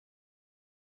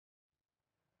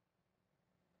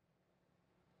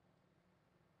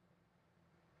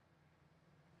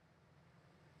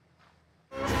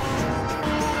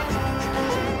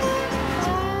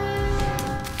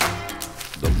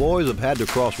boys have had to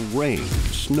cross rain,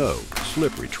 snow,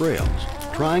 slippery trails,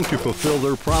 trying to fulfill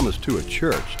their promise to a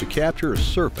church to capture a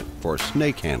serpent for a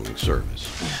snake handling service.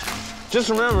 Just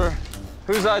remember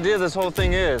whose idea this whole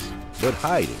thing is. But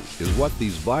hiding is what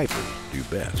these vipers do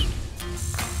best.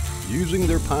 Using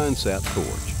their pine sap torch,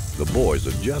 the boys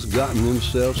have just gotten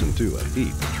themselves into a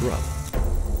heap of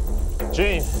trouble.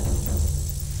 Gene.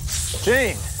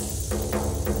 Gene.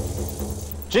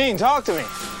 Gene, talk to me.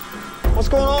 What's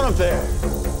going on up there?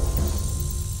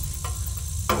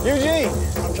 Eugene.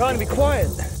 I'm trying to be quiet.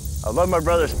 I love my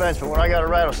brother Spence, but when I got a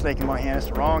rattlesnake in my hand, it's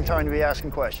the wrong time to be asking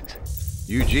questions.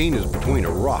 Eugene is between a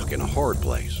rock and a hard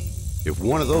place. If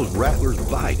one of those rattlers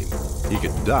bite him, he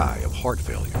could die of heart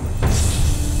failure.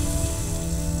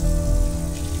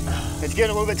 It's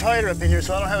getting a little bit tighter up in here,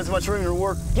 so I don't have as much room to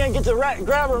work. Can't get the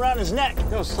grabber around his neck.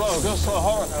 Go slow,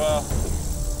 hold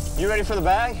on. You ready for the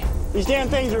bag? These damn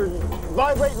things are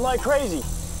vibrating like crazy.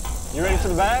 You ready for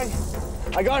the bag?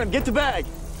 I got him, get the bag.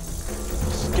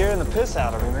 Scaring the piss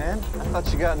out of me, man. I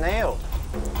thought you got nailed.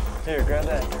 Here, grab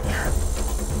that.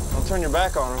 Don't turn your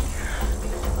back on him.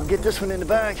 I'll get this one in the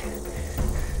bag.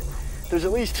 There's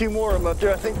at least 2 more of them up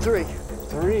there, I think 3.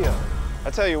 3 of them. I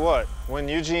tell you what, when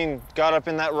Eugene got up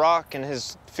in that rock and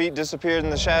his feet disappeared in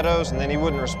the shadows and then he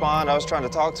wouldn't respond, I was trying to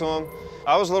talk to him.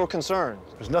 I was a little concerned.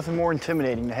 There's nothing more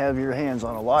intimidating to have your hands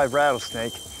on a live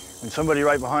rattlesnake when somebody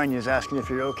right behind you is asking if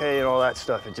you're okay and all that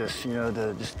stuff. It just,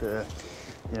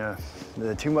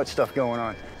 the too much stuff going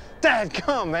on. Dad,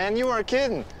 come, man, you weren't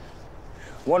kidding.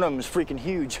 One of them is freaking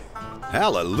huge.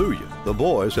 Hallelujah. The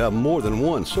boys have more than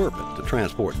one serpent to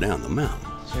transport down the mountain.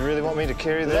 So you really want me to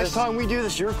carry The this? next time we do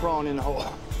this, you're crawling in the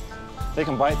hole. They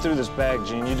can bite through this bag,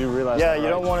 Gene. You do realize Yeah, that, right? you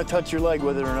don't want to touch your leg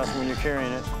with it or nothing when you're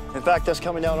carrying it. In fact, us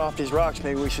coming down off these rocks,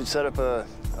 maybe we should set up a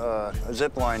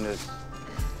zip line to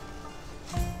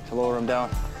lower them down.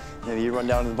 Maybe you run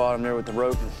down to the bottom there with the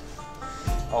rope, and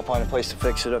I'll find a place to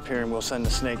fix it up here, and we'll send the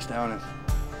snakes down. And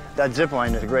that zip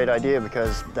line is a great idea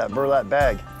because that burlap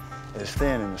bag is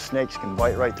thin, and the snakes can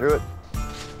bite right through it.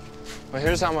 Well,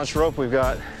 here's how much rope we've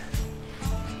got.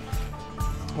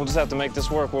 We'll just have to make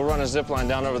this work. We'll run a zip line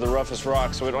down over the roughest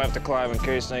rock so we don't have to climb and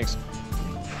carry snakes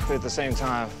at the same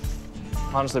time.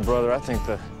 Honestly, brother, I think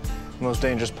the most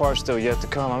dangerous part's still yet to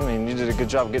come. I mean, you did a good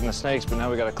job getting the snakes, but now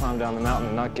we got to climb down the mountain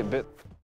and not get bit.